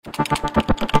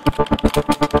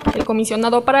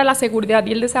comisionado para la Seguridad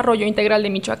y el Desarrollo Integral de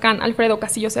Michoacán, Alfredo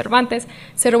Castillo Cervantes,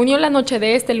 se reunió la noche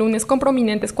de este lunes con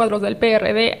prominentes cuadros del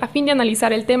PRD a fin de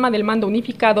analizar el tema del mando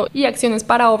unificado y acciones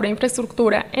para obra e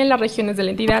infraestructura en las regiones de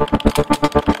la entidad.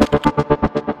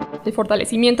 El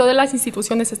fortalecimiento de las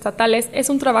instituciones estatales es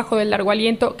un trabajo de largo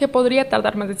aliento que podría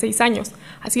tardar más de 6 años,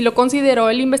 así lo consideró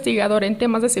el investigador en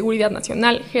temas de seguridad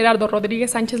nacional, Gerardo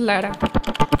Rodríguez Sánchez Lara.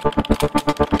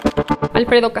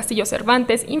 Alfredo Castillo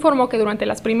Cervantes informó que durante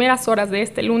las primeras horas de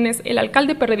este lunes, el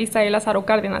alcalde perredista de Lázaro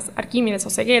Cárdenas, Arquímedes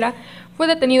Oseguera, fue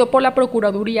detenido por la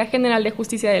Procuraduría General de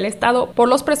Justicia del Estado por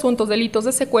los presuntos delitos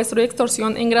de secuestro y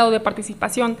extorsión en grado de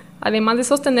participación, además de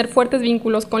sostener fuertes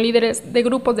vínculos con líderes de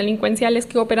grupos delincuenciales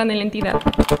que operan en la entidad.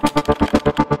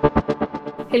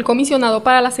 El comisionado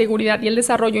para la Seguridad y el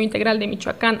Desarrollo Integral de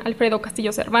Michoacán, Alfredo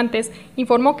Castillo Cervantes,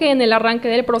 informó que en el arranque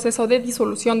del proceso de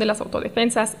disolución de las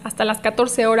autodefensas, hasta las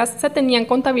 14 horas se tenían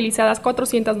contabilizadas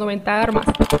 490 armas.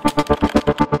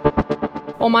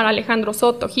 Omar Alejandro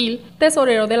Soto Gil,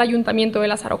 tesorero del Ayuntamiento de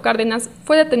Lázaro Cárdenas,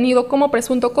 fue detenido como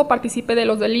presunto copartícipe de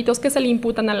los delitos que se le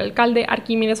imputan al alcalde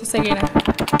Arquímedes Oseguera.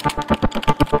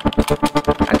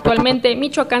 Actualmente,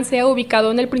 Michoacán se ha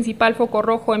ubicado en el principal foco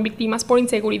rojo en víctimas por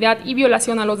inseguridad y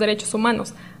violación a los derechos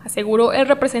humanos, aseguró el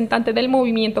representante del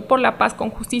Movimiento por la Paz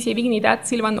con Justicia y Dignidad,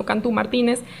 Silvano Cantú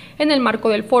Martínez, en el marco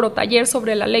del foro taller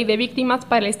sobre la Ley de Víctimas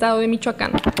para el Estado de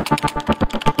Michoacán.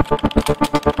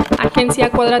 Agencia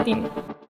Quadratin.